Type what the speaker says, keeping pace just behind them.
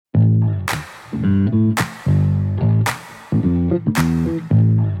Hello,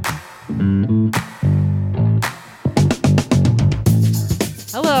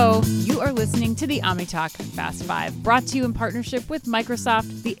 you are listening to the OmniTalk Fast Five, brought to you in partnership with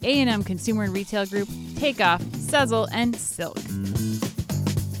Microsoft, the A&M Consumer and Retail Group, Takeoff, Sezzle, and Silk.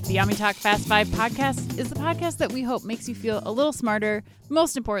 The OmniTalk Fast Five podcast is the podcast that we hope makes you feel a little smarter,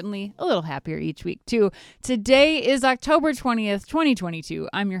 most importantly, a little happier each week, too. Today is October 20th, 2022.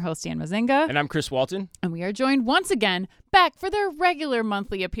 I'm your host, Ann Mazinga. And I'm Chris Walton. And we are joined once again, back for their regular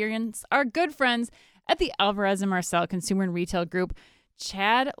monthly appearance, our good friends at the Alvarez & Marsal Consumer and Retail Group.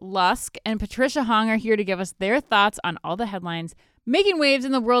 Chad Lusk and Patricia Hong are here to give us their thoughts on all the headlines making waves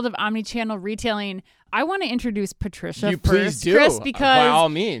in the world of omnichannel retailing. I want to introduce Patricia first, please do, Chris, because by all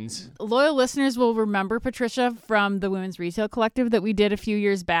means. Loyal listeners will remember Patricia from the Women's Retail Collective that we did a few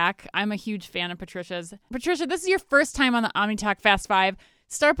years back. I'm a huge fan of Patricia's. Patricia, this is your first time on the OmniTalk Fast Five.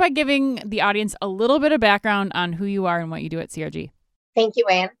 Start by giving the audience a little bit of background on who you are and what you do at CRG. Thank you,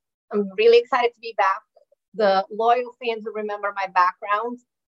 Ann. I'm really excited to be back. The loyal fans will remember my background.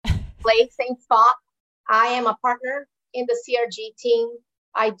 Place, same spot. I am a partner in the CRG team.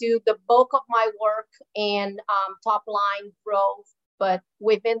 I do the bulk of my work in top line growth, but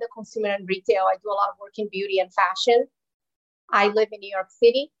within the consumer and retail, I do a lot of work in beauty and fashion. I live in New York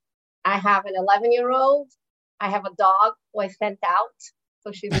City. I have an 11-year-old. I have a dog who I sent out.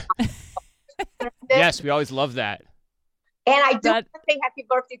 So she's Yes, we always love that. And I do want to say happy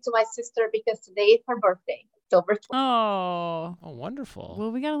birthday to my sister because today is her birthday, October 20th. Oh, wonderful.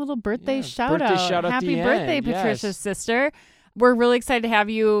 Well, we got a little birthday shout birthday out. shout out Happy at the birthday, end. Patricia's Yes. sister. We're really excited to have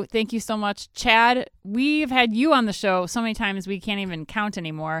you. Thank you so much. Chad, we've had you on the show so many times we can't even count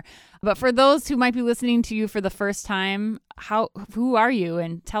anymore. But for those who might be listening to you for the first time, who are you?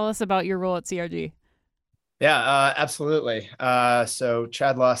 And tell us about your role at CRG. Yeah, absolutely. So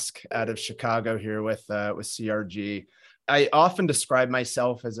Chad Lusk out of Chicago here with CRG. I often describe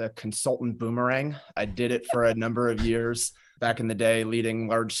myself as a consultant boomerang. I did it for a number of years back in the day, leading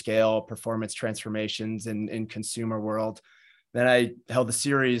large-scale performance transformations in consumer world. Then I held a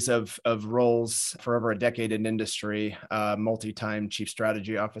series of roles for over a decade in industry, multi-time chief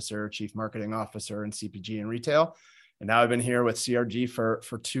strategy officer, chief marketing officer in CPG and retail. And now I've been here with CRG for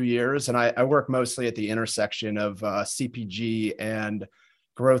 2 years. And I work mostly at the intersection of CPG and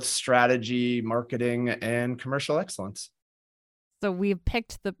growth strategy, marketing, and commercial excellence. So we've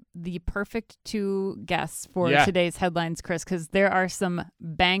picked the perfect two guests for today's headlines, Chris, because there are some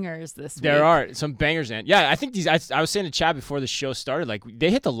bangers this week. There are some bangers, and I think these. I was saying to Chad before the show started, like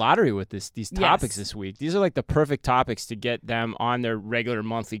they hit the lottery with these topics this week. These are like the perfect topics to get them on their regular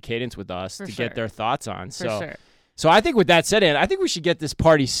monthly cadence with us get their thoughts on. So I think with that said, Ann, I think we should get this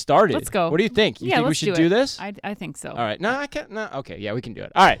party started. Let's go. What do you think? You think we should do this? I think so. All right. No, I can't. No. Okay. Yeah, we can do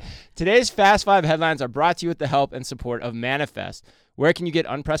it. All right. Today's Fast Five headlines are brought to you with the help and support of Manifest. Where can you get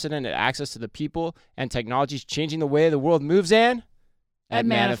unprecedented access to the people and technologies changing the way the world moves, Ann? At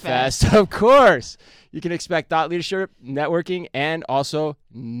Manifest. Of course. You can expect thought leadership, networking, and also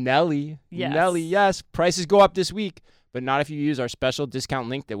Nelly. Yes. Nelly, yes. Prices go up this week, but not if you use our special discount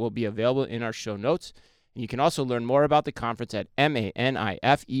link that will be available in our show notes. And you can also learn more about the conference at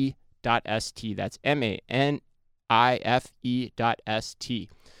manife.st. That's manife.st.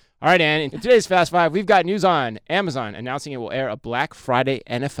 All right, Ann, in today's Fast Five, we've got news on Amazon announcing it will air a Black Friday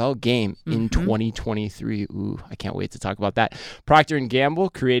NFL game in 2023. Ooh, I can't wait to talk about that. Procter & Gamble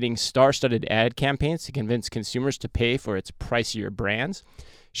creating star-studded ad campaigns to convince consumers to pay for its pricier brands.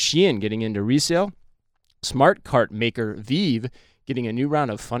 Shein getting into resale. Smart cart maker Vive getting a new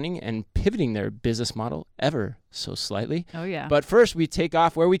round of funding and pivoting their business model ever so slightly. Oh, yeah. But first, we take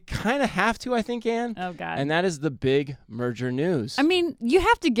off where we kind of have to, I think, Ann. Oh, God. And that is the big merger news. I mean, you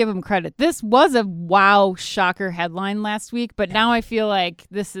have to give them credit. This was a wow shocker headline last week, but now I feel like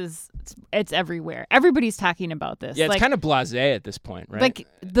it's everywhere. Everybody's talking about this. Yeah, it's kind of blasé at this point, right? Like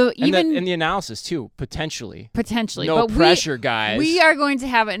in the analysis too, potentially. No pressure, guys. We are going to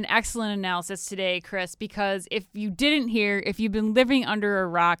have an excellent analysis today, Chris, because if you didn't hear, if you've been living under a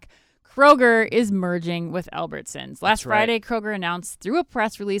rock, Kroger is merging with Albertsons. Last Friday, Kroger announced through a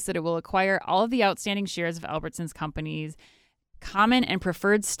press release that it will acquire all of the outstanding shares of Albertsons companies, common and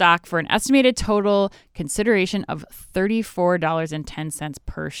preferred stock, for an estimated total consideration of $34.10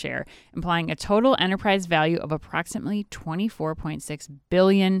 per share, implying a total enterprise value of approximately $24.6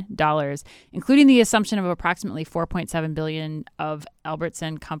 billion, including the assumption of approximately $4.7 billion of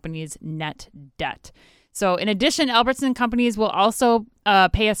Albertsons Companies' net debt. So in addition, Albertsons Companies will also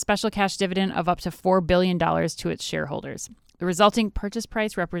pay a special cash dividend of up to $4 billion to its shareholders. The resulting purchase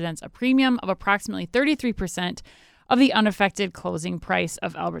price represents a premium of approximately 33% of the unaffected closing price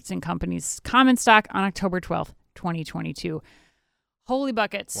of Albertson Companies common stock on October 12th, 2022. Holy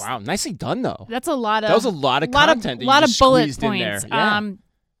buckets. Wow, nicely done though. That's a lot of That was a lot of content. A lot of bullet squeezed in there. points. Yeah.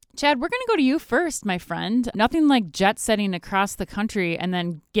 Chad, we're going to go to you first, my friend. Nothing like jet setting across the country and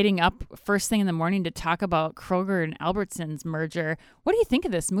then getting up first thing in the morning to talk about Kroger and Albertsons merger. What do you think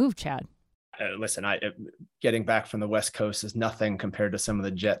of this move, Chad? Listen, getting back from the West Coast is nothing compared to some of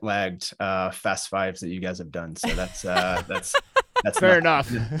the jet lagged Fast Fives that you guys have done. So that's fair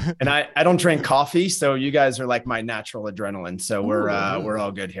enough. And I don't drink coffee, so you guys are like my natural adrenaline. So we're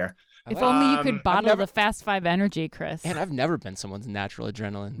all good here. If only you could bottle the Fast Five energy, Chris. And I've never been someone's natural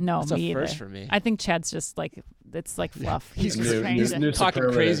adrenaline. No, that's me a first either. for me. I think Chad's just like, it's like fluff. He's new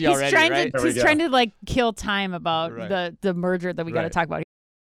talking crazy he's already, trying right? he's trying to like kill time about the merger that we got to talk about.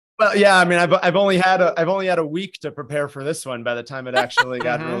 Well, yeah, I mean, I've only had a week to prepare for this one by the time it actually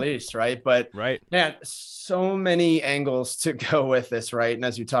got released, right? But man, so many angles to go with this, right? And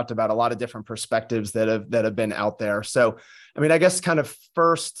as you talked about, a lot of different perspectives that have been out there. So, I mean, I guess kind of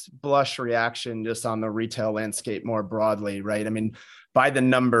first blush reaction just on the retail landscape more broadly, right? I mean, by the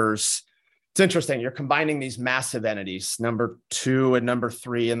numbers, it's interesting. You're combining these massive entities, number 2 and number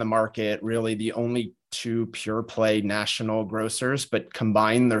 3 in the market, really the only 2 pure play national grocers, but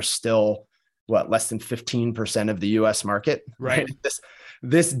combined, they're still less than 15% of the US market, right?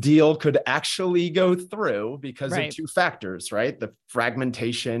 This deal could actually go through because of 2 factors, right? The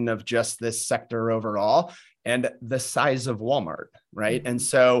fragmentation of just this sector overall and the size of Walmart, right? And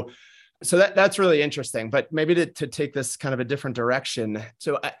so that's really interesting, but maybe to take this kind of a different direction.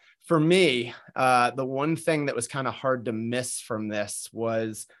 So for me, the one thing that was kind of hard to miss from this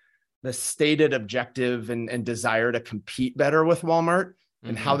was the stated objective and desire to compete better with Walmart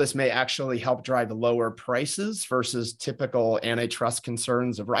and how this may actually help drive lower prices versus typical antitrust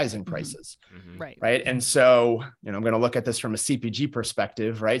concerns of rising prices. Right. And so, I'm going to look at this from a CPG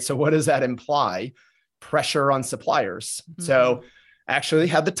perspective, right? So what does that imply? Pressure on suppliers. So actually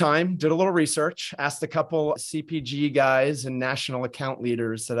had the time, did a little research, asked a couple CPG guys and national account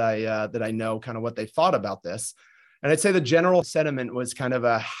leaders that I know kind of what they thought about this. And I'd say the general sentiment was kind of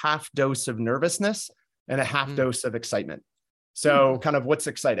a half dose of nervousness and a half dose of excitement. So kind of what's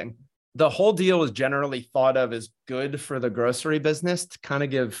exciting? The whole deal was generally thought of as good for the grocery business to kind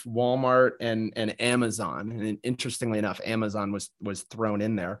of give Walmart and Amazon, and interestingly enough, Amazon was thrown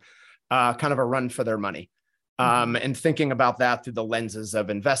in there, kind of a run for their money. And thinking about that through the lenses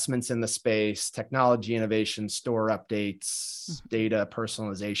of investments in the space, technology innovation, store updates, data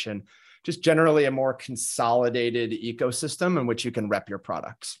personalization, just generally a more consolidated ecosystem in which you can rep your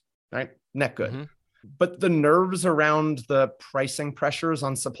products, right? Net good. But the nerves around the pricing pressures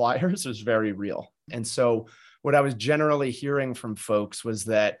on suppliers is very real. And so what I was generally hearing from folks was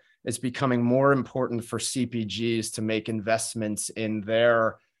that it's becoming more important for CPGs to make investments in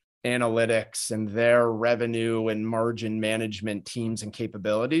their analytics and their revenue and margin management teams and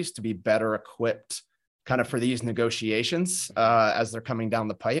capabilities to be better equipped kind of for these negotiations as they're coming down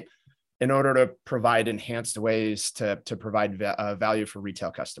the pipe, in order to provide enhanced ways to provide value for retail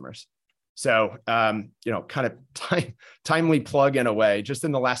customers. So, kind of timely plug in a way. Just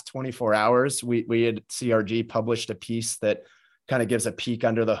in the last 24 hours, we at CRG published a piece that kind of gives a peek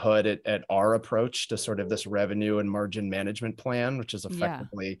under the hood at our approach to sort of this revenue and margin management plan, which is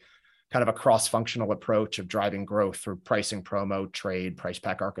effectively kind of a cross-functional approach of driving growth through pricing, promo, trade, price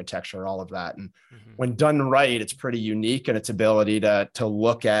pack architecture, all of that. And when done right, it's pretty unique in its ability to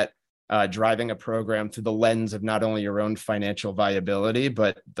look at driving a program through the lens of not only your own financial viability,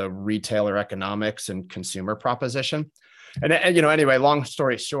 but the retailer economics and consumer proposition. And anyway, long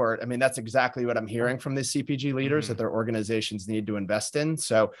story short, I mean, that's exactly what I'm hearing from the CPG leaders that their organizations need to invest in.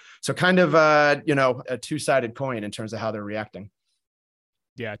 So kind of, a 2-sided coin in terms of how they're reacting.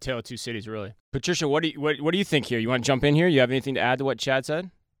 Yeah, tale of two cities, really. Patricia, what do you think here? You want to jump in here? You have anything to add to what Chad said?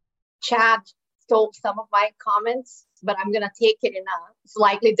 Chad stole some of my comments, but I'm going to take it in a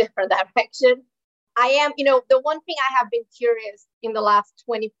slightly different direction. I am, the one thing I have been curious in the last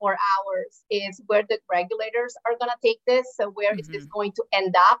 24 hours is where the regulators are going to take this. So where is this going to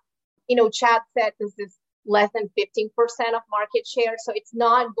end up? Chad said this is less than 15% of market share. So it's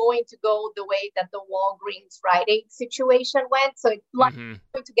not going to go the way that the Walgreens Rite Aid situation went. So it's not going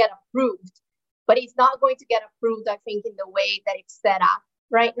to get approved, but it's not going to get approved, I think, in the way that it's set up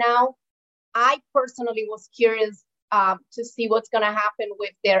right now. I personally was curious to see what's going to happen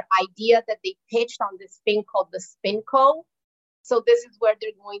with their idea that they pitched on this thing called the SpinCo. So this is where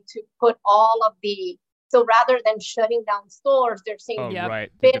they're going to put all of so rather than shutting down stores, they're saying, the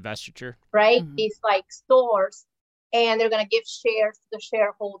divestiture, right? These like stores, and they're going to give shares to the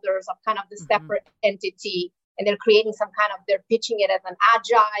shareholders of kind of the separate entity and they're creating they're pitching it as an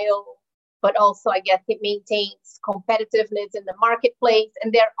agile, but also I guess it maintains competitiveness in the marketplace.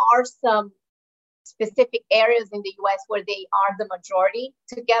 And there are some specific areas in the US where they are the majority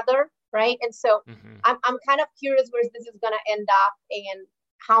together, right? And so I'm kind of curious where this is going to end up, and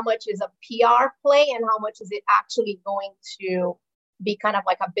how much is a PR play and how much is it actually going to be kind of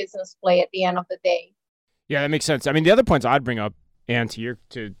like a business play at the end of the day. Yeah, that makes sense. I mean, the other points I'd bring up, and to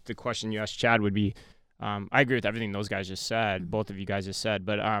the question you asked Chad, would be, I agree with everything those guys just said, both of you guys just said.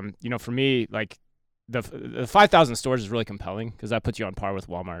 But, for me, like the 5,000 stores is really compelling because that puts you on par with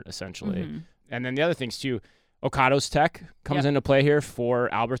Walmart, essentially. And then the other things, too, Ocado's Tech comes into play here for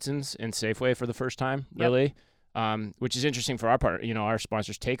Albertsons and Safeway for the first time, really, which is interesting for our part, our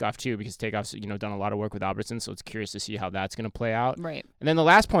sponsors, Takeoff, too, because Takeoff's, done a lot of work with Albertsons, so it's curious to see how that's going to play out. Right. And then the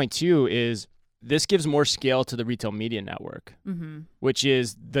last point, too, is this gives more scale to the retail media network, which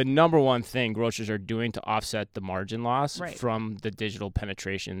is the number one thing grocers are doing to offset the margin loss from the digital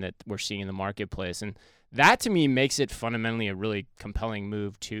penetration that we're seeing in the marketplace. And that, to me, makes it fundamentally a really compelling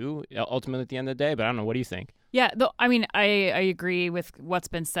move, too, ultimately at the end of the day. But I don't know. What do you think? Yeah, I agree with what's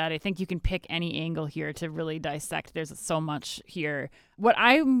been said. I think you can pick any angle here to really dissect. There's so much here. What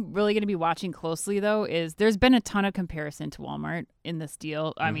I'm really going to be watching closely, though, is there's been a ton of comparison to Walmart in this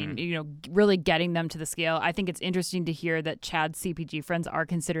deal. I mean, really getting them to the scale. I think it's interesting to hear that Chad's CPG friends are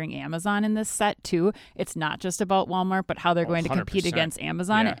considering Amazon in this set, too. It's not just about Walmart, but how they're going to compete against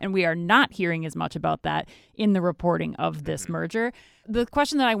Amazon. Yeah. And we are not hearing as much about that in the reporting of this merger. The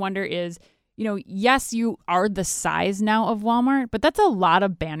question that I wonder is, yes, you are the size now of Walmart, but that's a lot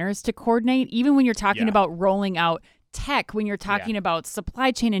of banners to coordinate, even when you're talking about rolling out tech, when you're talking about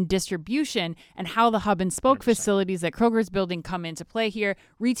supply chain and distribution and how the hub and spoke 100%. Facilities that Kroger's building come into play here,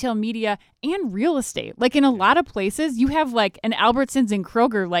 retail media and real estate. Like in a lot of places, you have like an Albertsons and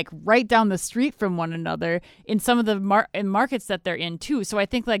Kroger like right down the street from one another in some of the markets that they're in too. So I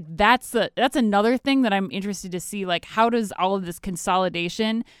think like that's another thing that I'm interested to see, like how does all of this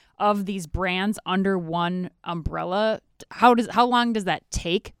consolidation of these brands under one umbrella, how long does that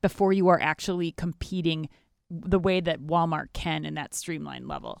take before you are actually competing the way that Walmart can in that streamlined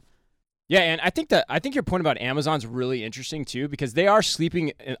level? Yeah, and I think your point about Amazon's really interesting too, because they are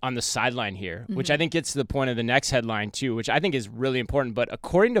sleeping on the sideline here, which I think gets to the point of the next headline too, which I think is really important. But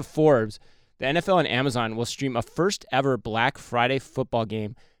according to Forbes, the NFL and Amazon will stream a first ever Black Friday football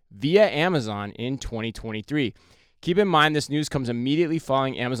game via Amazon in 2023. Keep in mind, this news comes immediately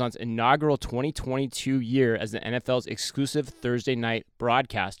following Amazon's inaugural 2022 year as the NFL's exclusive Thursday night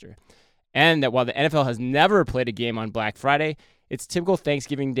broadcaster. And that while the NFL has never played a game on Black Friday, its typical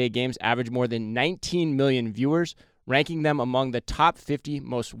Thanksgiving Day games average more than 19 million viewers, ranking them among the top 50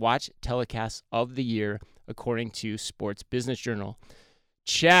 most watched telecasts of the year, according to Sports Business Journal.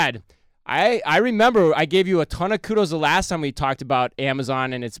 Chad, I remember I gave you a ton of kudos the last time we talked about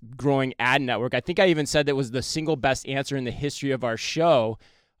Amazon and its growing ad network. I think I even said that was the single best answer in the history of our show.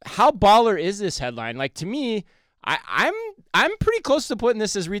 How baller is this headline? Like, to me, I'm pretty close to putting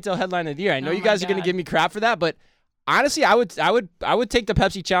this as retail headline of the year. I know you guys are going to give me crap for that, but honestly, I would take the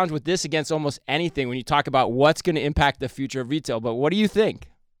Pepsi challenge with this against almost anything when you talk about what's going to impact the future of retail. But what do you think?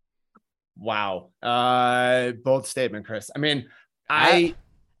 Wow. Bold statement, Chris. I mean,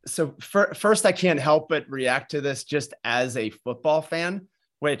 So first, I can't help but react to this just as a football fan,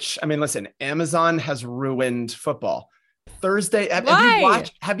 which, I mean, listen, Amazon has ruined football. Thursday,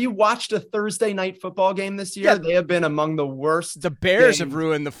 have you watched a Thursday night football game this year? Yeah. They have been among the worst. The Bears have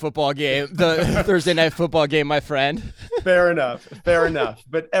ruined the football game, the Thursday night football game, my friend. Fair enough.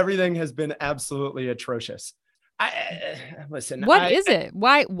 But everything has been absolutely atrocious. What is it?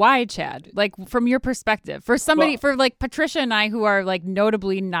 Why, Chad? Like, from your perspective, for like Patricia and I, who are like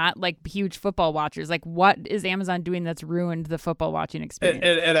notably not like huge football watchers, like what is Amazon doing that's ruined the football watching experience?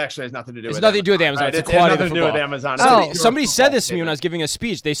 It actually has nothing to do with Amazon. It's nothing to do with Amazon. Right? It's the quality of football. It has nothing to do with Amazon. Somebody said this to me when I was giving a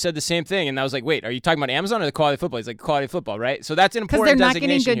speech. They said the same thing, and I was like, wait, are you talking about Amazon or the quality of football? He's like, quality of football, right? So that's an important designation.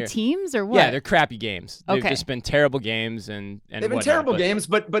 Because they're not getting good here. Teams or what? Yeah, they're crappy games. They've just been terrible games and they've been terrible games,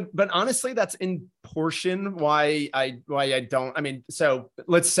 but honestly, that's in portion why I don't. I mean, so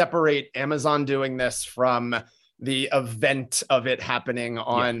let's separate Amazon doing this from the event of it happening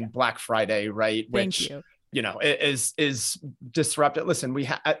on Black Friday, right? Which, is disruptive. Listen,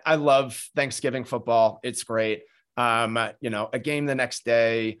 I love Thanksgiving football. It's great. A game the next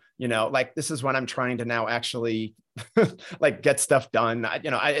day, like this is when I'm trying to now actually like get stuff done.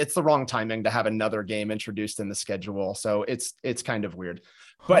 It's the wrong timing to have another game introduced in the schedule. So it's kind of weird,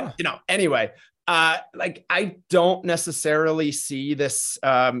 but anyway, Like, I don't necessarily see this,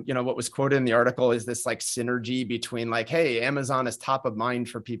 what was quoted in the article is this like synergy between like, hey, Amazon is top of mind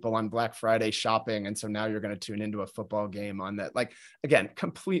for people on Black Friday shopping. And so now you're going to tune into a football game on that. Like, again,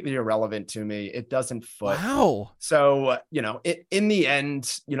 completely irrelevant to me. It doesn't foot. Wow. So, in the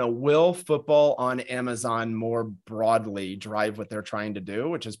end, will football on Amazon more broadly drive what they're trying to do,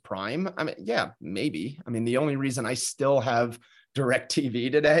 which is Prime? I mean, yeah, maybe. I mean, the only reason I still have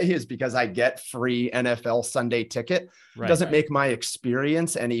DirecTV today is because I get free NFL Sunday ticket. Right, doesn't make my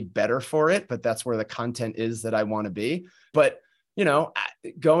experience any better for it, but that's where the content is that I want to be. But,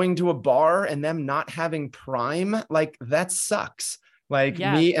 going to a bar and them not having Prime, like that sucks. Like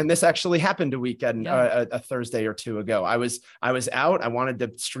me, and this actually happened a weekend, a Thursday or two ago. I was out. I wanted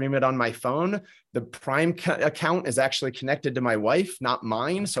to stream it on my phone. The Prime account is actually connected to my wife, not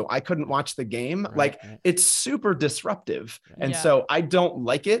mine, so I couldn't watch the game. It's super disruptive, and so I don't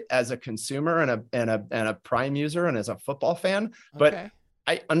like it as a consumer and a Prime user and as a football fan. But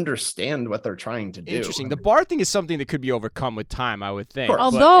I understand what they're trying to do. Interesting. The bar thing is something that could be overcome with time, I would think.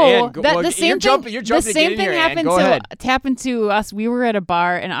 Although the same thing happened to us. We were at a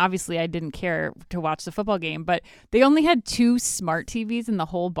bar, and obviously I didn't care to watch the football game, but they only had 2 smart TVs in the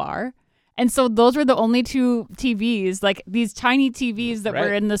whole bar. And so those were the only 2 TVs, like these tiny TVs that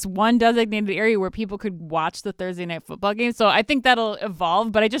were in this one designated area where people could watch the Thursday night football game. So I think that'll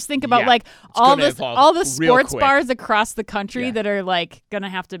evolve. But I just think about all the sports bars across the country that are like going to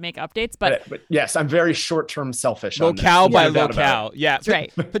have to make updates. But yes, I'm very short-term selfish. Locale by locale. Yeah. That's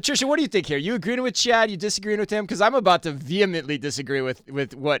right. Patricia, what do you think here? You agreeing with Chad? You disagreeing with him? Because I'm about to vehemently disagree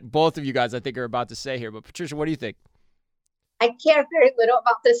with what both of you guys I think are about to say here. But Patricia, what do you think? I care very little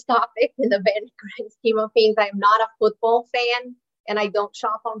about this topic in the very grand scheme of things. I'm not a football fan, and I don't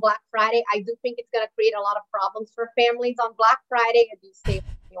shop on Black Friday. I do think it's going to create a lot of problems for families on Black Friday. If you stay,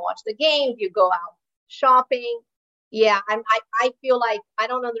 you watch the game, you go out shopping. Yeah, I feel like I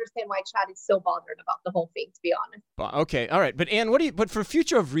don't understand why Chad is so bothered about the whole thing, to be honest. Okay, all right. But Ann, but for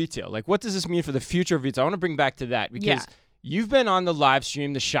future of retail, like what does this mean for the future of retail? I want to bring back to that because you've been on the live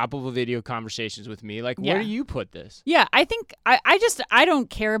stream, the shoppable video conversations with me. Like, where do you put this? Yeah, I think I don't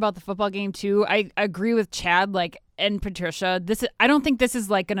care about the football game too. I agree with Chad, and Patricia. I don't think this is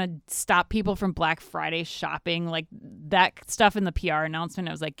like gonna stop people from Black Friday shopping. Like that stuff in the PR announcement,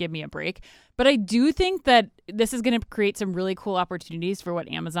 I was like, give me a break. But I do think that this is going to create some really cool opportunities for what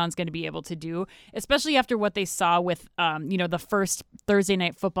Amazon's going to be able to do, especially after what they saw with, the first Thursday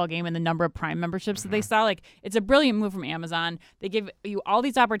night football game and the number of Prime memberships that they saw. Like, it's a brilliant move from Amazon. They give you all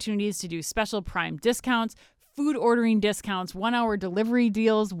these opportunities to do special Prime discounts, food ordering discounts, 1-hour delivery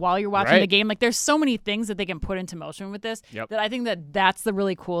deals while you're watching the game. Like, there's so many things that they can put into motion with this that I think that's the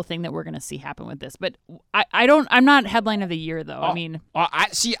really cool thing that we're going to see happen with this. But I'm not headline of the year though.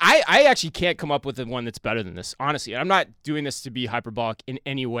 I actually can't come up with the one that's better than this, honestly. I'm not doing this to be hyperbolic in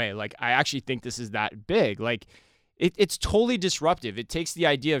any way. Like, I actually think this is that big. Like, it's totally disruptive. It takes the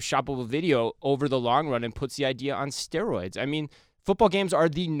idea of shoppable video over the long run and puts the idea on steroids. I mean, football games are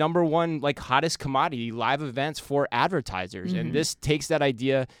the number one, hottest commodity live events for advertisers. And this takes that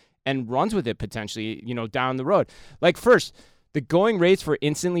idea and runs with it potentially, down the road. Like, first, the going rates for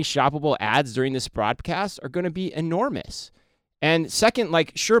instantly shoppable ads during this broadcast are going to be enormous. And second,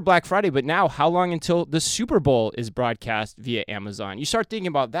 sure, Black Friday, but now how long until the Super Bowl is broadcast via Amazon? You start thinking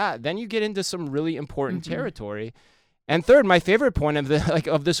about that, then you get into some really important territory. And third, my favorite point of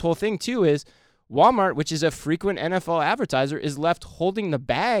of this whole thing too is Walmart, which is a frequent NFL advertiser, is left holding the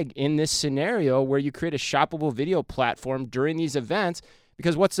bag in this scenario where you create a shoppable video platform during these events.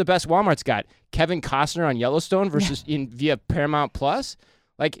 Because what's the best Walmart's got? Kevin Costner on Yellowstone versus via Paramount Plus?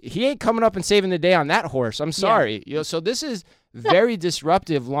 He ain't coming up and saving the day on that horse. I'm sorry. So this is very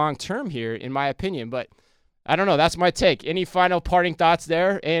disruptive long term here, in my opinion. But I don't know. That's my take. Any final parting thoughts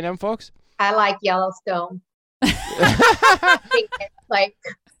there, A&M folks? I like Yellowstone. I think it's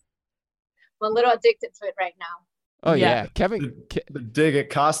I'm a little addicted to it right now. Oh, yeah. Kevin. The dig at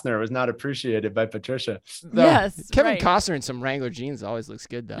Costner was not appreciated by Patricia. Yes. Kevin Costner in some Wrangler jeans always looks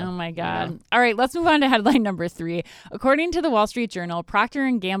good, though. Oh, my God. All right. Let's move on to headline number 3. According to the Wall Street Journal, Procter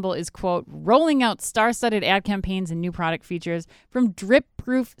 & Gamble is, quote, rolling out star-studded ad campaigns and new product features from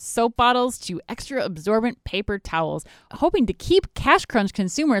drip-proof soap bottles to extra absorbent paper towels, hoping to keep cash crunch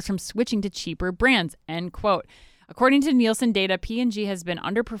consumers from switching to cheaper brands, end quote. According to Nielsen data, P&G has been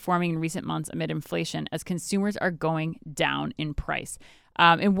underperforming in recent months amid inflation as consumers are going down in price.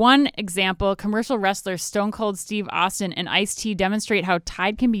 In one example, commercial wrestlers Stone Cold Steve Austin and Ice-T demonstrate how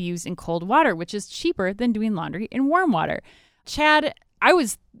Tide can be used in cold water, which is cheaper than doing laundry in warm water. Chad, I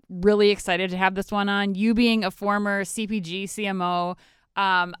was really excited to have this one on. You being a former CPG CMO,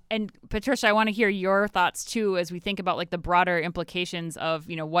 And Patricia, I want to hear your thoughts too, as we think about like the broader implications of,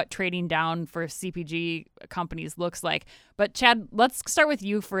 what trading down for CPG companies looks like. But Chad, let's start with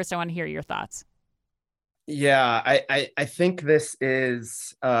you first. I want to hear your thoughts. Yeah, I think this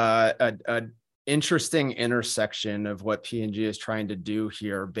is a interesting intersection of what P&G is trying to do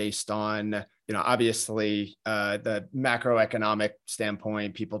here based on, obviously the macroeconomic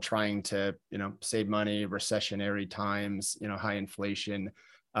standpoint, people trying to, save money, recessionary times, high inflation,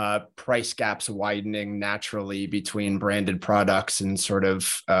 price gaps widening naturally between branded products and sort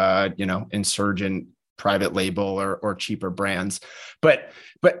of, insurgent private label or cheaper brands. But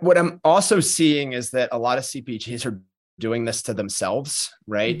what I'm also seeing is that a lot of CPGs are doing this to themselves,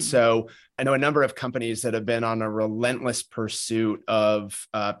 right? Mm-hmm. So I know a number of companies that have been on a relentless pursuit of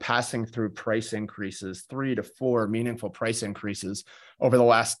passing through price increases, 3 to 4 meaningful price increases over the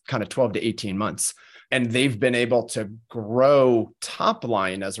last kind of 12 to 18 months. And they've been able to grow top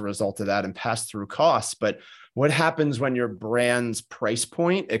line as a result of that and pass through costs. But what happens when your brand's price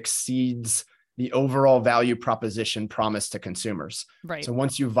point exceeds the overall value proposition promised to consumers? Right. So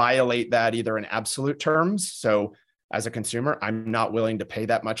once you violate that, either in absolute terms, so as a consumer, I'm not willing to pay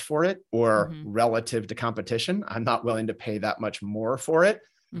that much for it, or relative to competition, I'm not willing to pay that much more for it.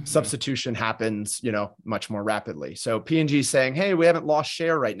 Substitution happens, much more rapidly. So P&G is saying, hey, we haven't lost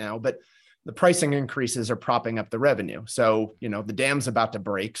share right now, but the pricing increases are propping up the revenue. So, the dam's about to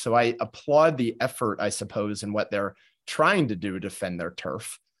break. So I applaud the effort, I suppose, in what they're trying to do to defend their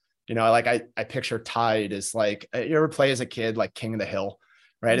turf. I picture Tide as like, you ever play as a kid, like King of the Hill,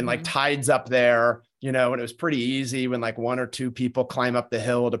 right? And like Tide's up there, and it was pretty easy when like 1 or 2 people climb up the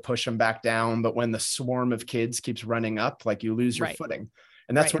hill to push them back down. But when the swarm of kids keeps running up, like you lose your footing.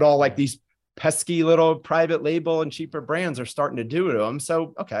 And that's what all like these pesky little private label and cheaper brands are starting to do to them.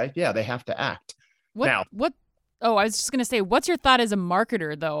 So, okay, yeah, they have to act. Oh, I was just going to say, what's your thought as a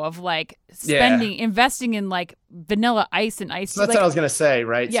marketer, though, of like investing in like Vanilla Ice and Ice? So that's what I was going to say,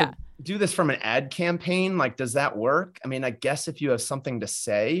 right? Yeah. So do this from an ad campaign. Like, does that work? I mean, I guess if you have something to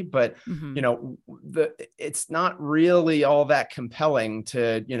say, but, it's not really all that compelling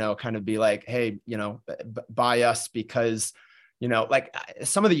to, kind of be like, hey, buy us because, like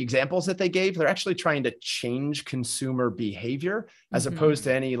some of the examples that they gave, they're actually trying to change consumer behavior as opposed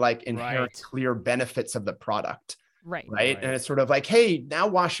to any like inherent clear benefits of the product. Right. And it's sort of like, hey, now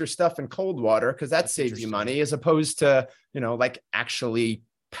wash your stuff in cold water because that saves you money, as opposed to, like actually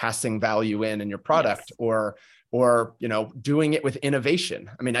passing value in your product or, doing it with innovation.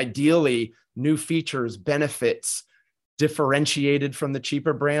 I mean, ideally, new features, benefits, differentiated from the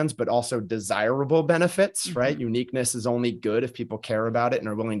cheaper brands, but also desirable benefits, right? Uniqueness is only good if people care about it and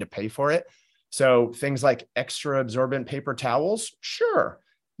are willing to pay for it. So things like extra absorbent paper towels, sure.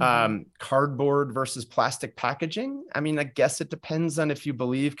 Cardboard versus plastic packaging. I mean, I guess it depends on if you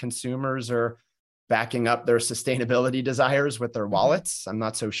believe consumers are backing up their sustainability desires with their wallets. I'm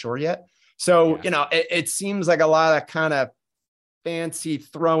not so sure yet. So, it seems like a lot of kind of fancy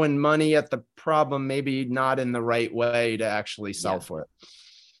throwing money at the problem, maybe not in the right way to actually solve for it.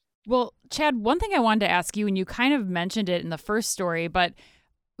 Well, Chad, one thing I wanted to ask you, and you kind of mentioned it in the first story, but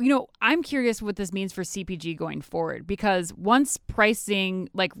I'm curious what this means for CPG going forward, because once pricing,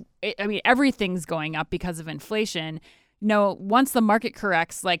 everything's going up because of inflation. Once the market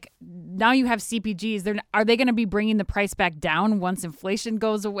corrects, like now you have CPGs, are they going to be bringing the price back down once inflation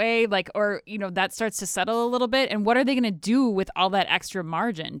goes away? Or that starts to settle a little bit. And what are they going to do with all that extra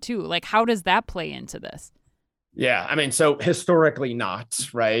margin too? Like, how does that play into this? Yeah. I mean, so historically not,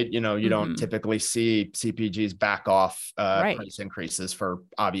 right? You don't typically see CPGs back off price increases for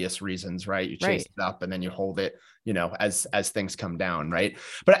obvious reasons, right? You chase it up and then you hold it, as things come down, right?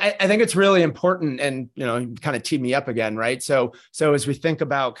 But I think it's really important, and, kind of teed me up again, right? So as we think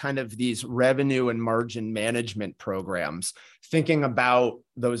about kind of these revenue and margin management programs, thinking about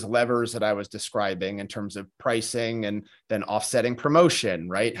those levers that I was describing in terms of pricing and then offsetting promotion,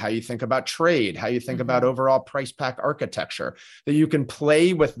 right? How you think about trade, how you think about overall price pack architecture, that you can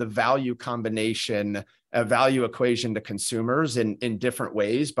play with the value combination, a value equation to consumers in different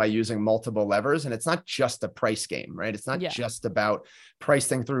ways by using multiple levers. And it's not just a price game, right? It's not just about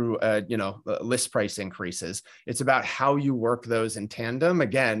pricing through, list price increases. It's about how you work those in tandem,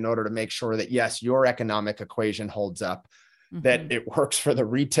 again, in order to make sure that, yes, your economic equation holds up, that it works for the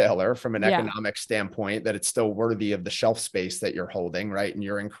retailer from an economic standpoint, that it's still worthy of the shelf space that you're holding, right? And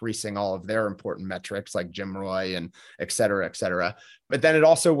you're increasing all of their important metrics like GMROI and et cetera, et cetera. But then it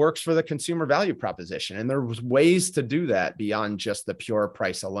also works for the consumer value proposition. And there's ways to do that beyond just the pure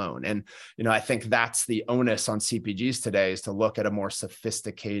price alone. And, I think that's the onus on CPGs today, is to look at a more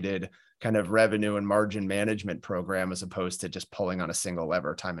sophisticated kind of revenue and margin management program, as opposed to just pulling on a single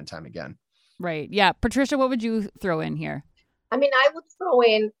lever time and time again. Right. Yeah. Patricia, what would you throw in here? I mean, I would throw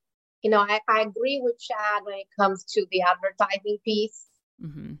in, I agree with Chad when it comes to the advertising piece.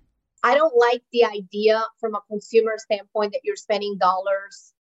 Mm-hmm. I don't like the idea from a consumer standpoint that you're spending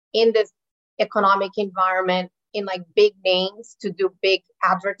dollars in this economic environment in like big names to do big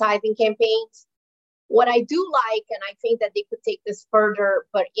advertising campaigns. What I do like, and I think that they could take this further,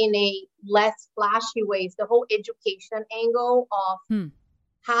 but in a less flashy way, is the whole education angle of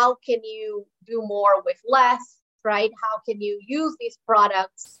how can you do more with less, right? How can you use these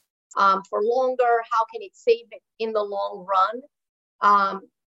products for longer? How can it save it in the long run?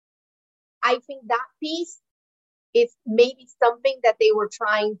 I think that piece is maybe something that they were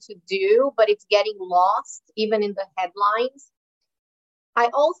trying to do, but it's getting lost even in the headlines. I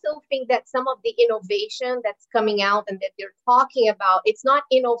also think that some of the innovation that's coming out and that they're talking about, it's not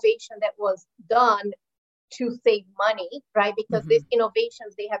innovation that was done to save money, right? Because these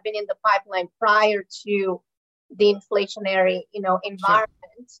innovations, they have been in the pipeline prior to the inflationary, environment.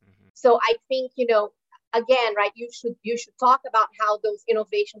 Sure. So I think, again, right, you should talk about how those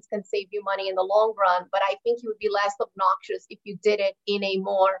innovations can save you money in the long run. But I think it would be less obnoxious if you did it in a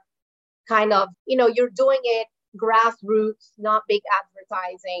more kind of, you're doing it grassroots, not big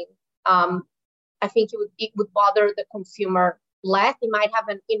advertising. I think it would bother the consumer less. It might have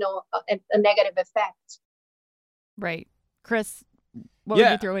a negative effect. Right. Chris, what would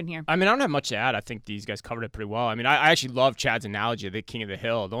you throw in here? I mean, I don't have much to add. I think these guys covered it pretty well. I mean, I actually love Chad's analogy of the king of the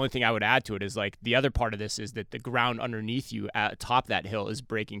hill. The only thing I would add to it is like the other part of this is that the ground underneath you atop that hill is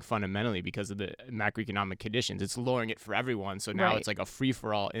breaking fundamentally because of the macroeconomic conditions. It's lowering it for everyone. So now it's like a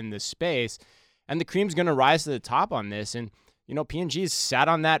free-for-all in this space. And the cream's going to rise to the top on this. And, P&G's sat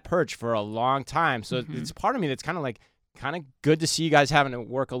on that perch for a long time. So it's part of me that's kind of good to see you guys having to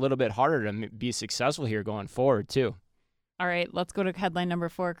work a little bit harder to be successful here going forward, too. All right, let's go to headline number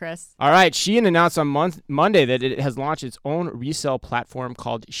 4, Chris. All right, Shein announced on Monday that it has launched its own resale platform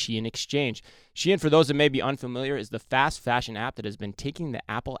called Shein Exchange. Shein, for those that may be unfamiliar, is the fast fashion app that has been taking the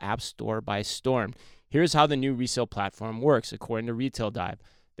Apple App Store by storm. Here's how the new resale platform works, according to Retail Dive.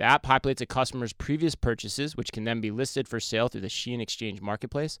 The app populates a customer's previous purchases, which can then be listed for sale through the Shein Exchange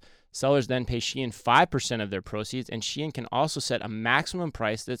marketplace. Sellers then pay Shein 5% of their proceeds, and Shein can also set a maximum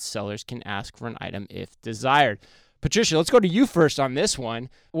price that sellers can ask for an item if desired. Patricia, let's go to you first on this one.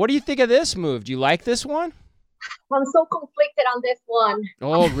 What do you think of this move? Do you like this one? I'm so conflicted on this one.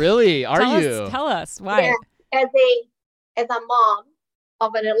 Oh, really? Are you? Tell us why. Yeah, as a mom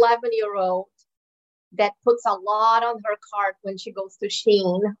of an 11-year-old that puts a lot on her cart when she goes to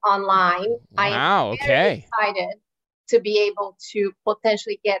Shein online, I am very excited to be able to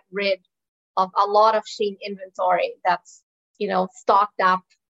potentially get rid of a lot of Shein inventory that's, stocked up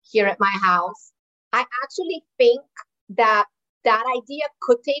here at my house. I actually think that idea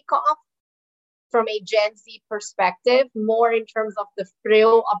could take off from a Gen Z perspective, more in terms of the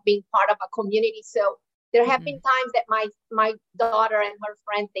thrill of being part of a community. So there have been times that my daughter and her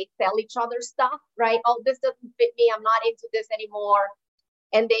friends, they sell each other stuff, right? Oh, this doesn't fit me. I'm not into this anymore.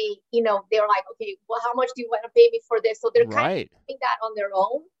 And they, they're like, okay, well, how much do you want to pay me for this? So they're kind of doing that on their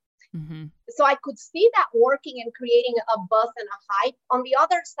own. Mm-hmm. So I could see that working and creating a buzz and a hype. On the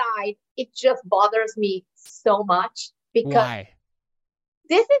other side, it just bothers me so much because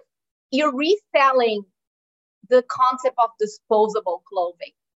you're reselling the concept of disposable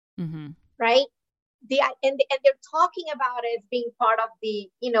clothing, right? And they're talking about it as being part of the,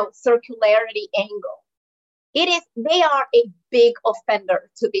 circularity angle. They are a big offender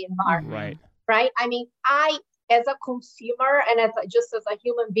to the environment, right? I mean, as a consumer and as a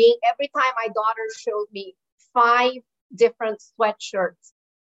human being, every time my daughter showed me 5 different sweatshirts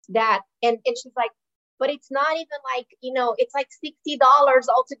and she's like, but it's not even like, it's like $60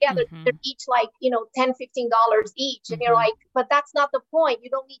 altogether. They're each like, $10, $15 each. And you're like, but that's not the point. You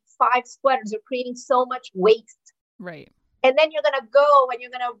don't need 5 sweaters. You're creating so much waste. Right. And then you're going to go and you're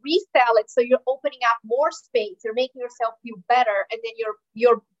going to resell it. So you're opening up more space. You're making yourself feel better. And then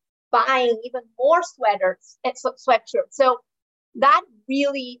you're buying even more sweaters and sweatshirts. So that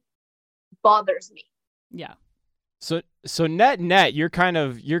really bothers me. Yeah. So net, you're kind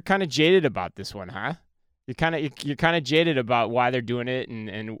of jaded about this one, huh? You're kind of jaded about why they're doing it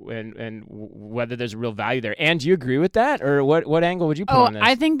and whether there's a real value there. And do you agree with that, or what angle would you put on this?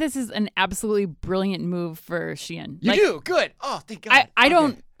 I think this is an absolutely brilliant move for Shein. You do? Good. Oh, thank God. I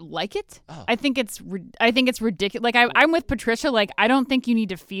don't like it. Oh. I think it's ridiculous. Like I'm with Patricia. Like I don't think you need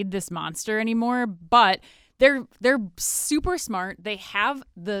to feed this monster anymore, but they're super smart. They have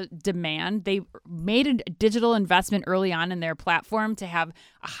the demand. They made a digital investment early on in their platform to have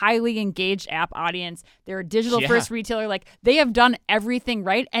a highly engaged app audience. They're a digital first retailer. Like they have done everything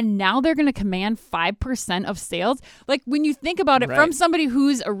right. And now they're going to command 5% of sales. Like when you think about it from somebody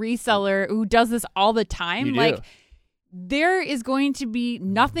who's a reseller who does this all the time, there is going to be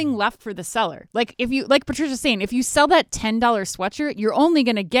nothing left for the seller. Like like Patricia's saying, if you sell that $10 sweatshirt, you're only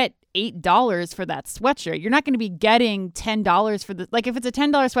going to get $8 for that sweatshirt. You're not going to be getting $10 for like if it's a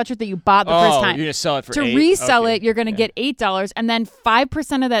 $10 sweatshirt that you bought the first time. You're going to sell it for $8. To resell it, you're going to get $8 and then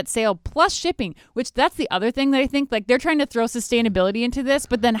 5% of that sale plus shipping, which that's the other thing that I think like they're trying to throw sustainability into this,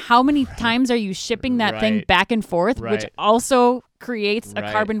 but then how many times are you shipping that thing back and forth, which also creates a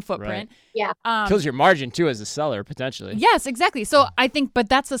carbon footprint. Yeah. Kills your margin too as a seller potentially. Yes, exactly. So I think, but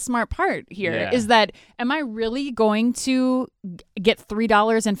that's the smart part here is that am I really going to get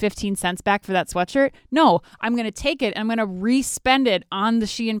 $3.15 back for that sweatshirt? No, I'm going to take it and I'm going to re-spend it on the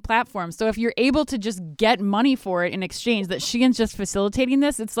Shein platform. So if you're able to just get money for it in exchange, that Shein's just facilitating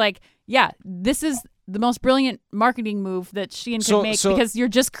this, it's like, this is the most brilliant marketing move that Shein can make because you're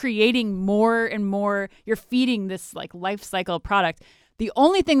just creating more and more. You're feeding this like life cycle product. The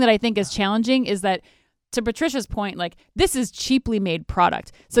only thing that I think is challenging is that, to Patricia's point, like this is cheaply made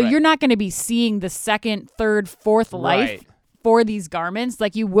product. So you're not going to be seeing the second, third, fourth life for these garments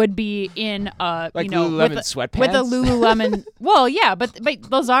like you would be in Lululemon sweatpants with a Lululemon. Well, yeah, but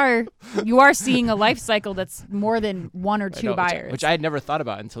you are seeing a life cycle that's more than one or two buyers, which I had never thought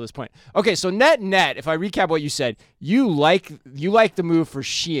about until this point. Okay, so net, if I recap what you said, you like the move for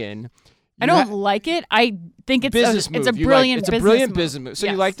Shein. I don't like it. I think it's a brilliant business move. So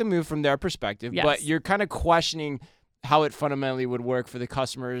you like the move from their perspective, but you're kind of questioning how it fundamentally would work for the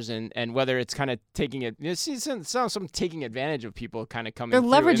customers and whether it's kind of taking it. It sounds some taking advantage of people kind of coming. They're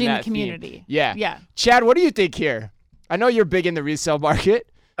through leveraging in that the community. Theme. Yeah. Chad, what do you think here? I know you're big in the resale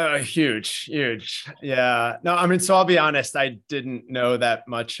market. Huge. Yeah. No, I mean, so I'll be honest. I didn't know that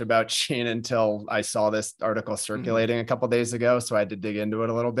much about Shein until I saw this article circulating a couple of days ago. So I had to dig into it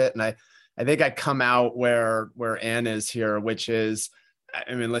a little bit. And I think I come out where Ann is here, which is,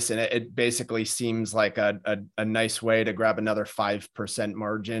 I mean, listen, it basically seems like a nice way to grab another 5%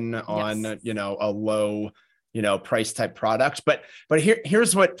 margin on, a low, price type product. But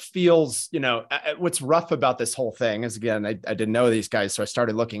here's what feels, what's rough about this whole thing is, again, I didn't know these guys. So I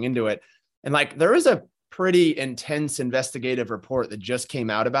started looking into it, and like, there is a pretty intense investigative report that just came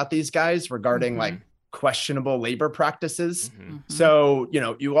out about these guys regarding like questionable labor practices. So,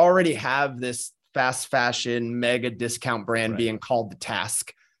 you already have this fast fashion mega discount brand being called The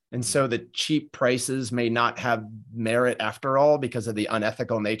Task. And so the cheap prices may not have merit after all because of the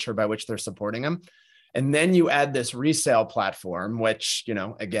unethical nature by which they're supporting them. And then you add this resale platform, which,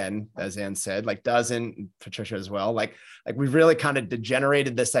 again, as Ann said, like doesn't, Patricia as well, like we've really kind of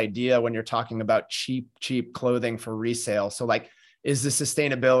degenerated this idea when you're talking about cheap clothing for resale. So like, is the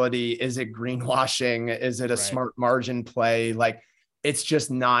sustainability, is it greenwashing? Is it a smart margin play? Like, it's just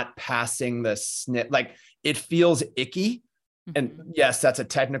not passing the snip. Like, it feels icky. And yes, that's a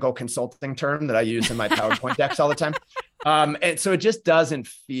technical consulting term that I use in my PowerPoint decks all the time. And so it just doesn't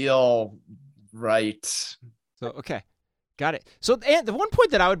feel right. So, okay. Got it. So Ann, the one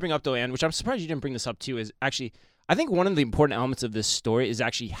point that I would bring up though, Ann, which I'm surprised you didn't bring this up too, is actually, I think one of the important elements of this story is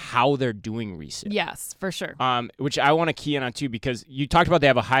actually how they're doing resale. Yes, for sure. Which I want to key in on too, because you talked about they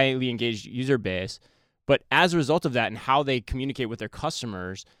have a highly engaged user base, but as a result of that and how they communicate with their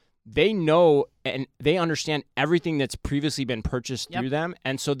customers, they know and they understand everything that's previously been purchased through them.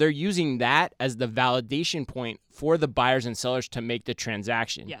 And so they're using that as the validation point for the buyers and sellers to make the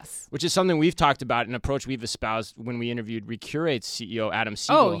transaction. Yes. Which is something we've talked about, an approach we've espoused when we interviewed Recurate's CEO, Adam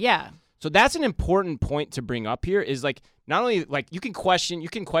Siegel. Oh, yeah. So that's an important point to bring up here is like, not only like you can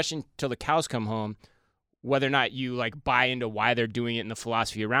question till the cows come home whether or not you like buy into why they're doing it and the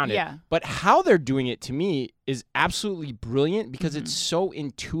philosophy around it. But how they're doing it to me is absolutely brilliant because it's so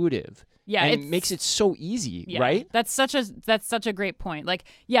intuitive. Yeah, and it makes it so easy, right? That's such a great point. Like,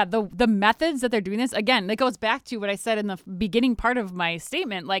 the methods that they're doing this, again, that goes back to what I said in the beginning part of my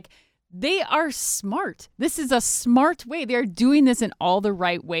statement. Like, they are smart. This is a smart way. They're doing this in all the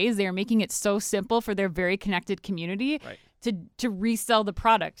right ways. They are making it so simple for their very connected community to resell the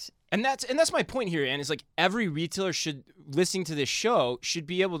product. And that's my point here, Ann, is like every retailer should, listening to this show, should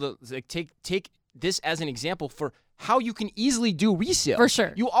be able to like take this as an example for how you can easily do resale. For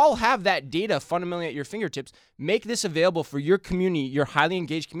sure. You all have that data fundamentally at your fingertips. Make this available for your community, your highly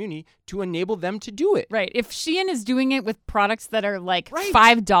engaged community, to enable them to do it. Right. If Shein is doing it with products that are like Right.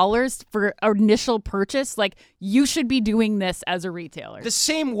 $5 for initial purchase, like you should be doing this as a retailer. The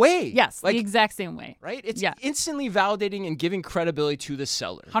same way. Yes, Like, the exact same way. right? It's Yeah. instantly validating and giving credibility to the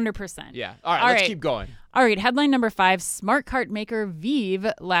seller. 100%. Yeah. All right, All let's right. keep going. All right, headline number 5, smart cart maker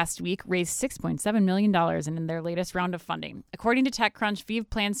Vive last week raised $6.7 million in their latest round of funding. According to TechCrunch, Vive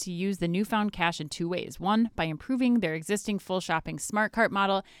plans to use the newfound cash in 2 ways. One, by improving their existing full shopping smart cart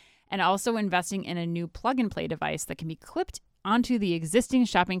model, and also investing in a new plug-and-play device that can be clipped onto the existing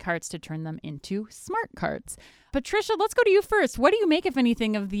shopping carts to turn them into smart carts. Patricia, let's go to you first. What do you make, if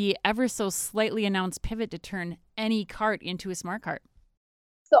anything, of the ever so slightly announced pivot to turn any cart into a smart cart?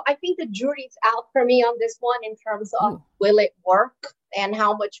 So I think the jury's out for me on this one in terms of Ooh. will it work and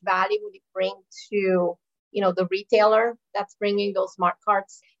how much value would it bring to, the retailer that's bringing those smart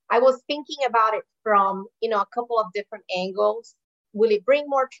carts. I was thinking about it from, a couple of different angles. Will it bring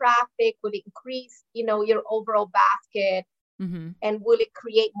more traffic? Will it increase, your overall basket? Mm-hmm. And will it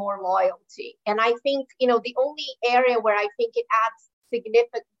create more loyalty? And I think, the only area where I think it adds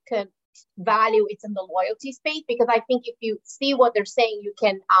significant value is in the loyalty space, because I think if you see what they're saying, you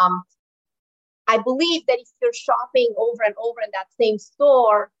can, I believe that if you're shopping over and over in that same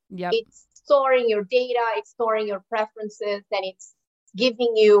store, Yep. it's storing your data, it's storing your preferences, and it's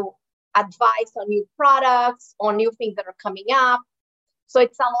giving you advice on new products, on new things that are coming up. So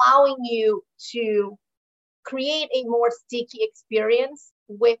it's allowing you to create a more sticky experience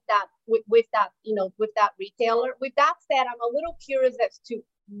with that retailer. With that said, I'm a little curious as to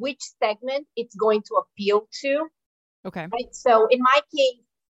which segment it's going to appeal to. Okay. Right. So in my case,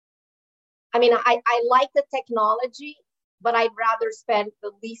 I mean, I like the technology, but I'd rather spend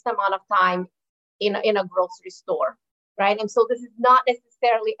the least amount of time in a grocery store. Right. And so this is not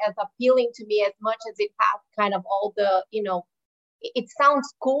necessarily as appealing to me as much as it has kind of all the, it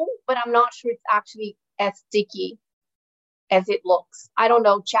sounds cool, but I'm not sure it's actually as sticky as it looks. I don't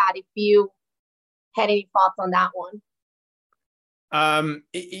know, Chad, if you had any thoughts on that one.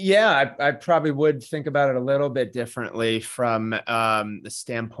 Yeah, I probably would think about it a little bit differently from the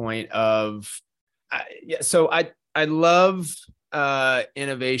standpoint of, so I love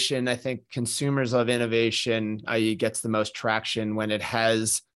innovation. I think consumers love innovation, i.e. gets the most traction when it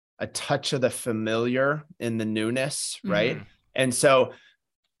has a touch of the familiar in the newness, right? Mhm. And so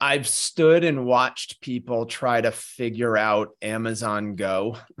I've stood and watched people try to figure out Amazon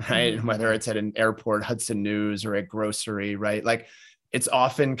Go, right? Mhm. Whether it's at an airport, Hudson News, or a grocery, right? Like it's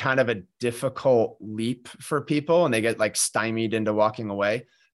often kind of a difficult leap for people and they get like stymied into walking away.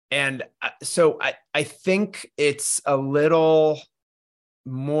 And so I think it's a little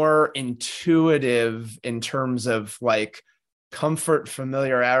more intuitive in terms of like comfort,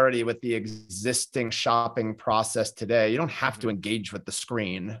 familiarity with the existing shopping process today. You don't have to engage with the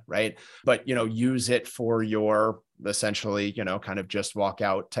screen, right? But, use it for your essentially, kind of just walk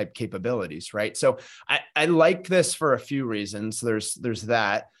out type capabilities, right? So I like this for a few reasons. There's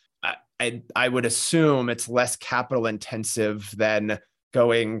that. I would assume it's less capital intensive than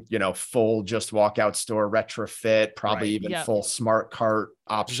going, full just walkout store retrofit, probably Right. even Yep. full smart cart Which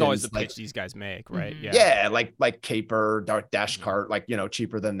options. is always the like, pitch these guys make, right? Mhm. yeah, like Caper, Dash Mhm. Cart, like,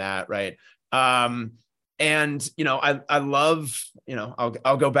 cheaper than that, right? And I love,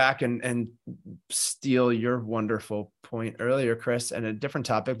 I'll go back and steal your wonderful point earlier, Chris, and a different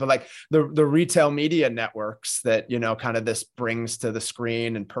topic, but like the retail media networks that, kind of this brings to the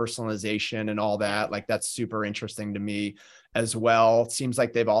screen and personalization and all that, like that's super interesting to me as well. It seems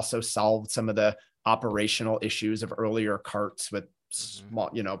like they've also solved some of the operational issues of earlier carts with small,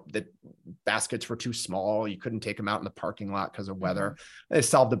 the baskets were too small. You couldn't take them out in the parking lot because of weather. They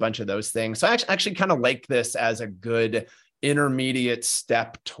solved a bunch of those things. So I actually kind of like this as a good intermediate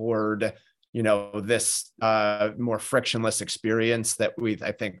step toward, this more frictionless experience that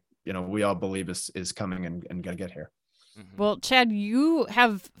I think, we all believe is coming and going to get here. Mhm. Well, Chad, you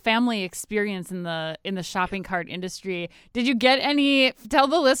have family experience in the shopping cart industry. Did you get tell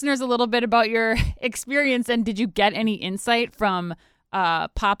the listeners a little bit about your experience, and did you get any insight from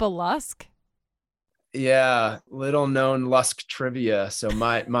Papa Lusk? Yeah, little known Lusk trivia. So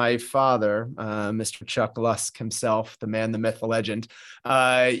my father, Mr. Chuck Lusk himself, the man, the myth, the legend,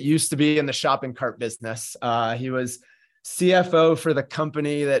 used to be in the shopping cart business. He was CFO for the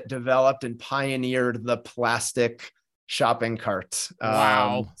company that developed and pioneered the plastic shopping cart.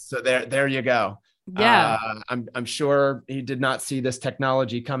 Wow. So there you go. Yeah. I'm sure he did not see this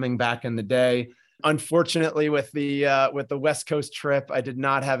technology coming back in the day. Unfortunately, with the West Coast trip, I did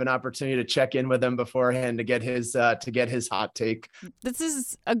not have an opportunity to check in with him beforehand to get his hot take. This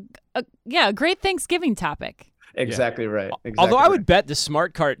is a great Thanksgiving topic. Exactly right. Exactly Although I would right. bet the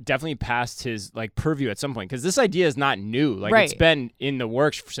smart cart definitely passed his like purview at some point, because this idea is not new. Like it's been in the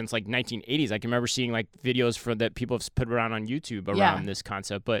works since like 1980s. I can remember seeing like videos that people have put around on YouTube around this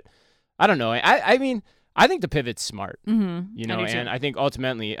concept. But I don't know. I mean, I think the pivot's smart. You know, and I think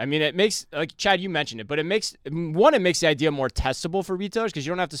ultimately, I mean, it makes, like Chad, you mentioned it, but it makes the idea more testable for retailers, because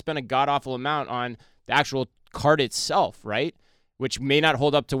you don't have to spend a god awful amount on the actual cart itself, right? Which may not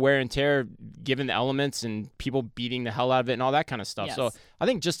hold up to wear and tear given the elements and people beating the hell out of it and all that kind of stuff. Yes. So I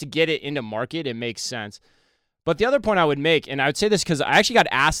think just to get it into market, it makes sense. But the other point I would make, and I would say this because I actually got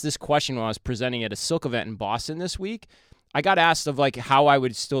asked this question when I was presenting at a Silk event in Boston this week. I got asked of like how I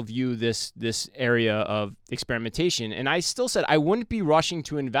would still view this area of experimentation. And I still said I wouldn't be rushing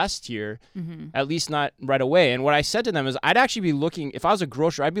to invest here, at least not right away. And what I said to them is I'd actually be looking, if I was a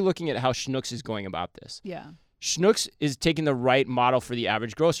grocer, I'd be looking at how Schnucks is going about this. Yeah. Schnucks is taking the right model for the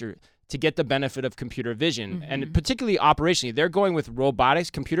average grocer to get the benefit of computer vision. And particularly operationally, they're going with robotics,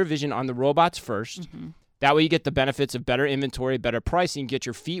 computer vision on the robots first. That way you get the benefits of better inventory, better pricing, get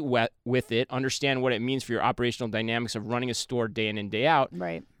your feet wet with it, understand what it means for your operational dynamics of running a store day in and day out.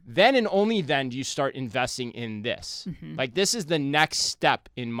 Right. Then and only then do you start investing in this. Like this is the next step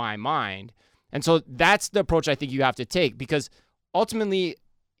in my mind. And so that's the approach I think you have to take, because ultimately,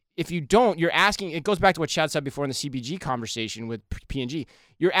 if you don't, you're asking, it goes back to what Chad said before in the CBG conversation with P&G.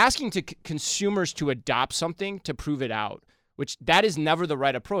 You're asking to consumers to adopt something to prove it out, which that is never the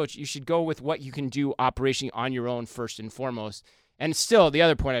right approach. You should go with what you can do operationally on your own first and foremost. And still, the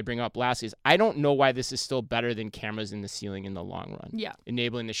other point I bring up lastly is I don't know why this is still better than cameras in the ceiling in the long run. Yeah.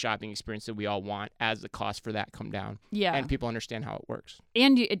 Enabling the shopping experience that we all want as the cost for that come down. Yeah. And people understand how it works.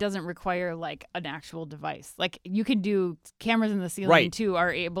 And it doesn't require like an actual device. Like you can do cameras in the ceiling too,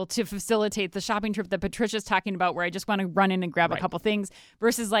 are able to facilitate the shopping trip that Patricia's talking about, where I just want to run in and grab a couple things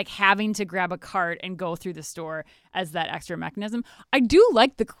versus like having to grab a cart and go through the store as that extra mechanism. I do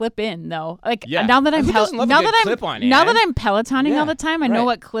like the clip in though. Like now that I'm Pelotoning all the time, I know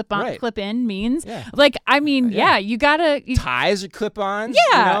what clip in means. Yeah. Like I mean, you gotta ties or clip-ons.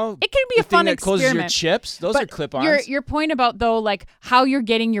 Yeah, you know, it can be a fun that experiment. Closes your chips. Those are clip-ons. Your point about though, like how you're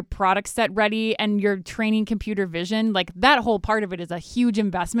getting your product set ready and you're training computer vision, like that whole part of it is a huge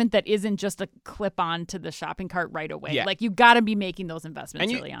investment that isn't just a clip-on to the shopping cart right away. Yeah. Like you got to be making those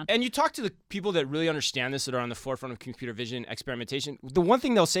investments early on. And you talk to the people that really understand this, that are on the forefront of computer vision experimentation. The one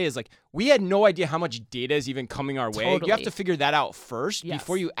thing they'll say is like, we had no idea how much data is even coming our way. You have to figure that out first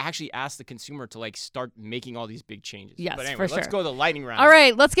before you actually ask the consumer to like start making all these big changes. Yes, but anyway, let's go to the lightning round. All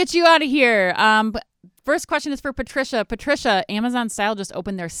right, let's get you out of here. First question is for Patricia. Patricia, Amazon Style just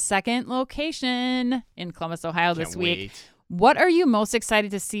opened their second location in Columbus, Ohio this week. What are you most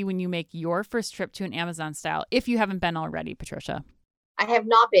excited to see when you make your first trip to an Amazon Style, if you haven't been already, Patricia? I have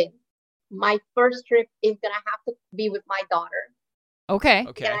not been. My first trip is going to have to be with my daughter. Okay.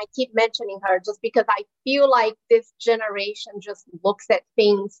 And I keep mentioning her just because I feel like this generation just looks at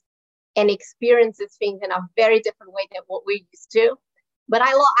things and experiences things in a very different way than what we used to. But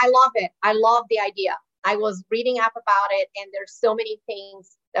I love it. I love the idea. I was reading up about it, and there's so many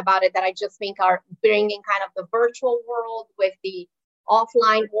things about it that I just think are bringing kind of the virtual world with the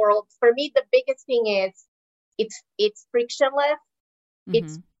offline world. For me, the biggest thing is it's frictionless,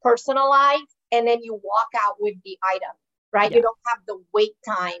 it's personalized, and then you walk out with the item, right? Yeah. You don't have the wait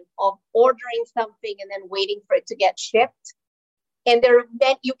time of ordering something and then waiting for it to get shipped. And I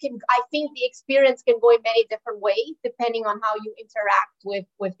think the experience can go in many different ways depending on how you interact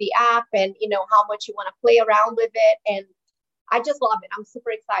with the app and, how much you want to play around with it. And I just love it. I'm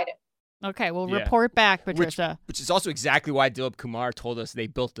super excited. Okay, we'll report back, Patricia. Which is also exactly why Dilip Kumar told us they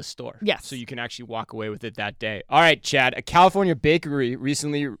built the store. Yes. So you can actually walk away with it that day. All right, Chad, a California bakery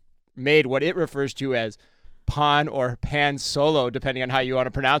recently made what it refers to as Pan or Pan Solo, depending on how you want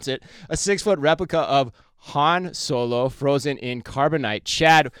to pronounce it, a 6-foot replica of Han Solo frozen in carbonite.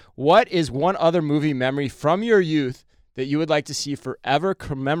 Chad, what is one other movie memory from your youth that you would like to see forever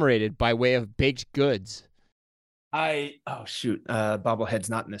commemorated by way of baked goods?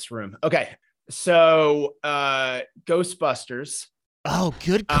 Bobblehead's not in this room. Okay. So Ghostbusters. Oh,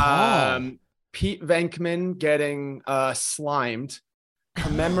 good call. Pete Venkman getting slimed,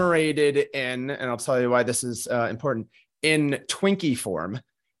 commemorated in, and I'll tell you why this is important, in Twinkie form.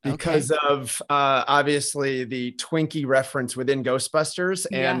 Because of obviously the Twinkie reference within Ghostbusters,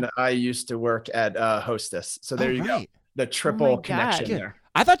 and I used to work at Hostess, so there you go, the triple connection there.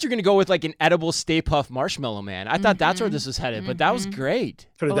 I thought you were going to go with like an edible Stay Puft Marshmallow Man. I thought that's where this was headed, but that was great.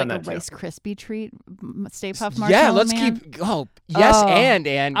 Could have Or done like that a too. Rice Krispie treat, Stay Puft Marshmallow Yeah, let's Man. keep. Oh, yes, Oh. and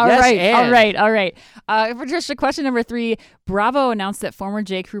All yes, right, and. all right. Patricia, question number 3. Bravo announced that former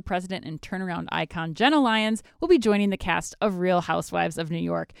J. Crew president and turnaround icon Jenna Lyons will be joining the cast of Real Housewives of New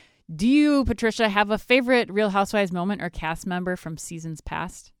York. Do you, Patricia, have a favorite Real Housewives moment or cast member from seasons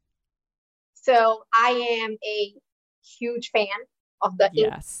past? So I am a huge fan of the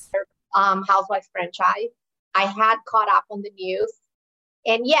Yes. Housewives franchise. I had caught up on the news.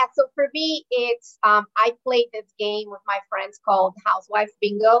 And yeah, so for me, it's I played this game with my friends called Housewives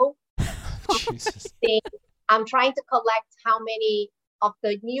Bingo. Jesus. I'm trying to collect how many of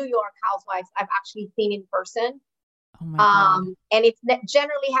the New York housewives I've actually seen in person. Oh my God. And it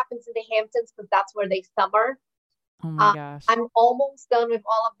generally happens in the Hamptons because that's where they summer. Oh my gosh. I'm almost done with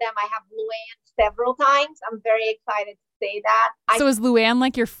all of them. I have Luann several times. I'm very excited to say that. So is Luann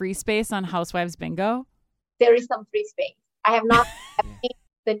like your free space on Housewives Bingo? There is some free space. I have not seen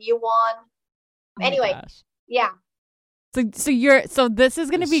the new one. Oh my Anyway, gosh. yeah. So this is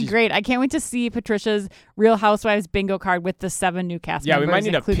going to be She's- great. I can't wait to see Patricia's Real Housewives bingo card with the 7 new cast Yeah, members. we might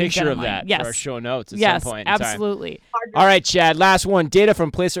need a including picture Jenna of that Lyons. for our show notes at Yes, some point in time. absolutely. All right, Chad, last one. Data from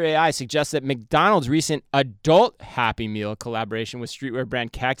Placer AI suggests that McDonald's recent adult Happy Meal collaboration with streetwear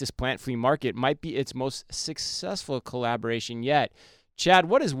brand Cactus Plant Flea Market might be its most successful collaboration yet. Chad,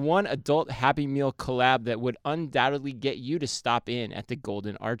 what is one adult Happy Meal collab that would undoubtedly get you to stop in at the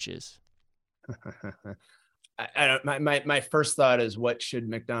Golden Arches? I don't. My first thought is, what should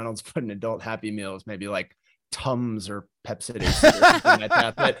McDonald's put in adult Happy Meals? Maybe like Tums or Pepsi or something like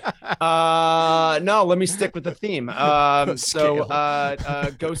that. But no, let me stick with the theme. So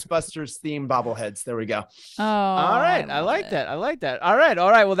Ghostbusters theme bobbleheads. There we go. Oh, All right, I like that. I like that. All right.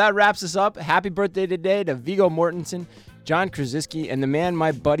 Well, that wraps us up. Happy birthday today to Viggo Mortensen, John Krasinski, and the man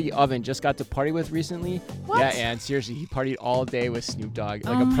my buddy Oven just got to party with recently. What? Yeah, and seriously, he partied all day with Snoop Dogg,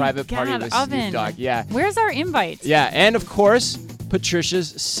 like Oh a my private party God, with Oven. Snoop Dogg. Yeah. Where's our invite? Yeah, and of course, Patricia's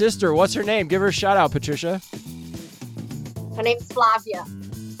sister. What's her name? Give her a shout out, Patricia. Her name's Flavia.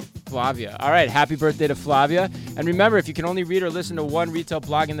 Flavia. All right, happy birthday to Flavia. And remember, if you can only read or listen to one retail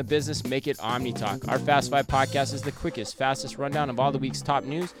blog in the business, make it OmniTalk. Our Fast 5 podcast is the quickest, fastest rundown of all the week's top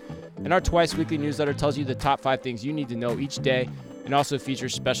news. And our twice weekly newsletter tells you the top 5 things you need to know each day, and also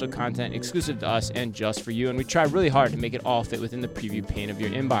features special content exclusive to us and just for you. And we try really hard to make it all fit within the preview pane of your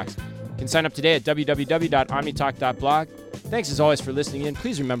inbox. You can sign up today at www.omnitalk.blog. Thanks as always for listening in.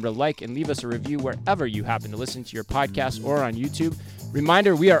 Please remember to like and leave us a review wherever you happen to listen to your podcast or on YouTube.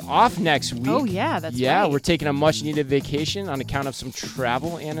 Reminder, we are off next week. Oh, yeah, that's Yeah, right. we're taking a much-needed vacation on account of some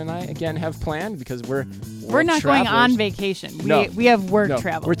travel Ann and I, again, have planned because we're not going on travelers. vacation. No. We have work No,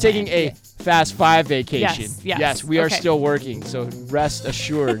 travel. we're taking a planned. Fast 5 vacation. Yes, we are okay. still working, so rest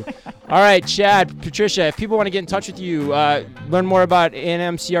assured. All right, Chad, Patricia, if people want to get in touch with you, learn more about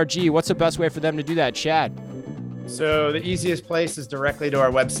A&M CRG, what's the best way for them to do that, Chad? So the easiest place is directly to our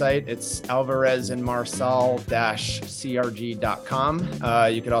website. It's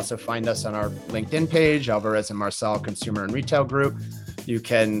alvarezandmarcel-crg.com. You could also find us on our LinkedIn page, Alvarez and Marcel Consumer and Retail Group. You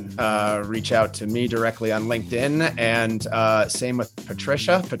can reach out to me directly on LinkedIn, and same with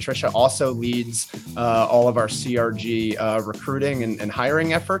Patricia. Patricia also leads all of our CRG recruiting and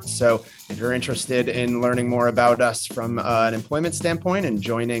hiring efforts. So if you're interested in learning more about us from an employment standpoint and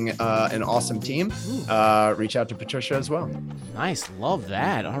joining an awesome team, reach out to Patricia as well. Nice. Love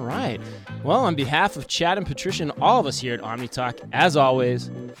that. All right. Well, on behalf of Chad and Patricia and all of us here at OmniTalk, as always,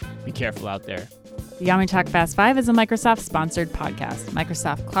 be careful out there. The OmniTalk Fast 5 is a Microsoft-sponsored podcast.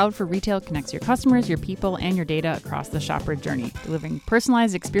 Microsoft Cloud for Retail connects your customers, your people, and your data across the shopper journey, delivering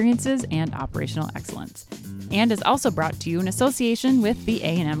personalized experiences and operational excellence. And is also brought to you in association with the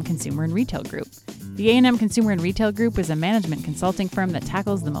A&M Consumer and Retail Group. The A&M Consumer and Retail Group is a management consulting firm that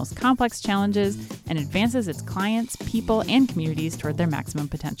tackles the most complex challenges and advances its clients, people, and communities toward their maximum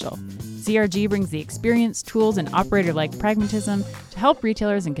potential. CRG brings the experience, tools, and operator-like pragmatism to help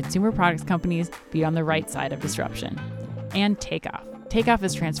retailers and consumer products companies be on the right side of disruption. And Takeoff. Takeoff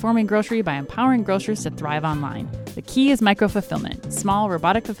is transforming grocery by empowering grocers to thrive online. The key is micro-fulfillment, small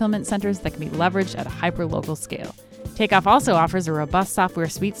robotic fulfillment centers that can be leveraged at a hyper-local scale. Takeoff also offers a robust software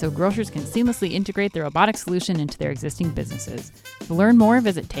suite so grocers can seamlessly integrate the robotic solution into their existing businesses. To learn more,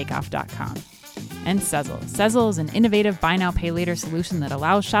 visit takeoff.com. And Sezzle. Sezzle is an innovative buy now, pay later solution that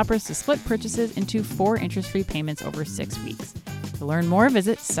allows shoppers to split purchases into 4 interest-free payments over 6 weeks. To learn more,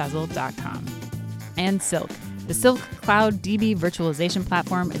 visit Sezzle.com. And Silk. The Silk Cloud DB virtualization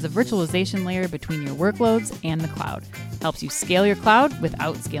platform is a virtualization layer between your workloads and the cloud. Helps you scale your cloud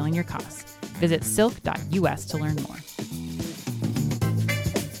without scaling your costs. Visit silk.us to learn more.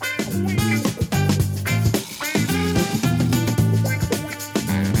 swing.